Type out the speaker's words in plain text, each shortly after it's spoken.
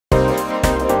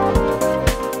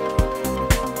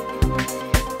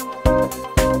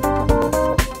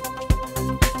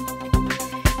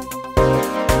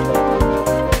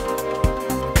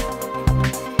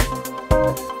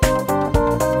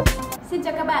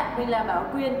bạn, mình là Bảo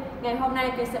Quyên. Ngày hôm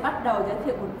nay Quyên sẽ bắt đầu giới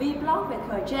thiệu một vlog về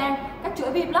thời trang. Các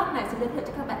chuỗi vlog này sẽ giới thiệu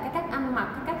cho các bạn các cách ăn mặc,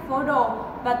 các cách phối đồ.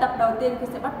 Và tập đầu tiên Quyên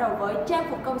sẽ bắt đầu với trang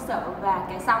phục công sở và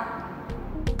kẻ sọc.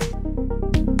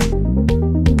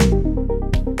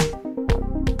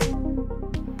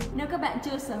 Nếu các bạn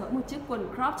chưa sở hữu một chiếc quần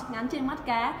crop ngắn trên mắt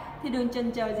cá thì đừng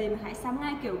chần chờ gì mà hãy sắm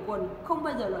ngay kiểu quần không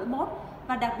bao giờ lỗi mốt.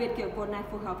 Và đặc biệt kiểu quần này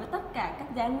phù hợp với tất cả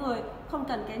các dáng người, không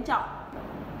cần kén chọn.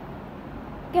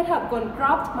 Kết hợp quần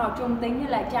crop màu trung tính như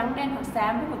là trắng đen hoặc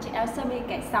xám với một chiếc áo sơ mi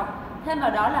kẻ sọc, thêm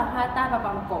vào đó là hoa tai và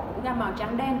vòng cổ cũng gam màu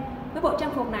trắng đen. Với bộ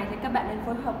trang phục này thì các bạn nên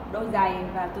phối hợp đôi giày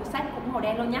và túi xách cũng màu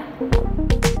đen luôn nhé.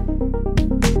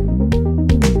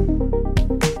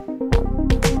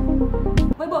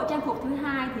 Với bộ trang phục thứ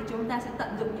hai thì chúng ta sẽ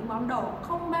tận dụng những món đồ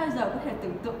không bao giờ có thể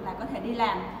tưởng tượng là có thể đi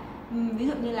làm. Ví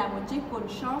dụ như là một chiếc quần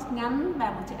shorts ngắn và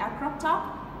một chiếc áo crop top.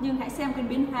 Nhưng hãy xem kênh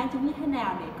biến hóa chúng như thế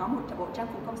nào để có một bộ trang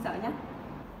phục công sở nhé.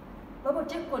 Với một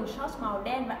chiếc quần shorts màu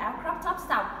đen và áo crop top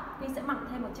sọc, Quyên sẽ mặc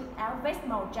thêm một chiếc áo vest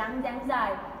màu trắng dáng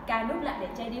dài, cài nút lại để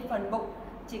che đi phần bụng.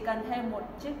 Chỉ cần thêm một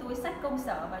chiếc túi xách công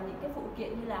sở và những cái phụ kiện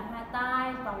như là hoa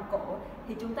tai, vòng cổ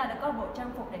thì chúng ta đã có bộ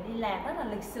trang phục để đi làm rất là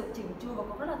lịch sự, chỉnh chu và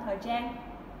cũng rất là thời trang.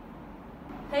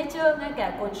 Thấy chưa, ngay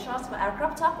cả quần shorts và áo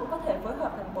crop top cũng có thể phối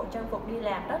hợp thành bộ trang phục đi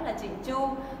làm rất là chỉnh chu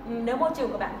nếu môi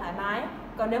trường của bạn thoải mái.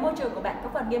 Còn nếu môi trường của bạn có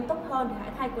phần nghiêm túc hơn thì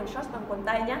hãy thay quần shorts bằng quần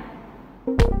tây nhé.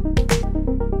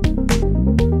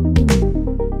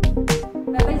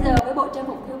 Và bây giờ với bộ trang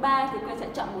phục thứ ba thì Quyên sẽ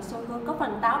chọn một xu hướng có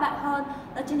phần táo bạo hơn,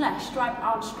 đó chính là stripe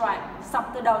on stripe,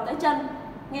 sọc từ đầu tới chân.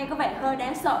 Nghe có vẻ hơi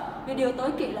đáng sợ vì điều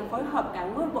tối kỵ là phối hợp cả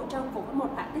nguyên bộ trang phục với một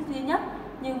họa tiết duy nhất,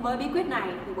 nhưng với bí quyết này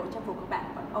thì bộ trang phục của bạn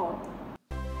vẫn ổn.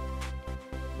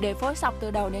 Để phối sọc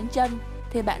từ đầu đến chân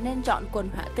thì bạn nên chọn quần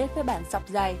họa tiết với bản sọc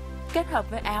dày, kết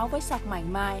hợp với áo với sọc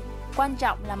mảnh mai. Quan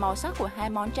trọng là màu sắc của hai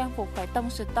món trang phục phải tông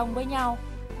sượt tông với nhau.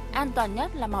 An toàn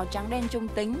nhất là màu trắng đen trung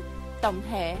tính. Tổng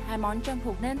thể, hai món trang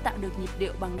phục nên tạo được nhịp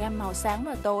điệu bằng gam màu sáng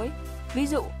và tối. Ví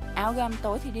dụ, áo gam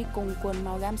tối thì đi cùng quần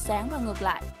màu gam sáng và ngược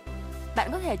lại. Bạn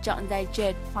có thể chọn giày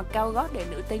trệt hoặc cao gót để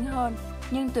nữ tính hơn,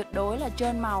 nhưng tuyệt đối là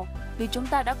trơn màu vì chúng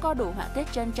ta đã có đủ họa tiết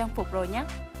trên trang phục rồi nhé.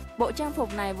 Bộ trang phục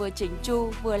này vừa chỉnh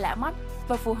chu, vừa lạ mắt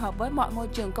và phù hợp với mọi môi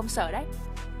trường công sở đấy.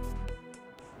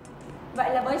 Vậy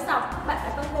là với sọc, bạn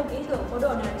đã có thêm ý tưởng phối đồ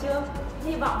nào chưa?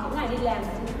 Hy vọng những ngày đi làm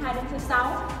từ thứ 2 đến thứ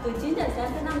 6, từ 9 giờ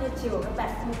sáng tới 5 giờ chiều các bạn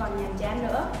không còn nhàm chán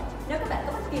nữa. Nếu các bạn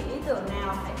có bất kỳ ý tưởng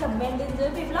nào, hãy comment bên dưới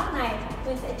vlog này.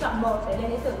 Tôi sẽ chọn một để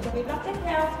lên ý tưởng cho vlog tiếp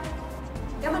theo.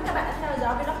 Cảm ơn các bạn đã theo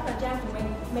dõi vlog thời trang của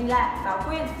mình. Mình là Bảo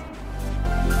Quyên.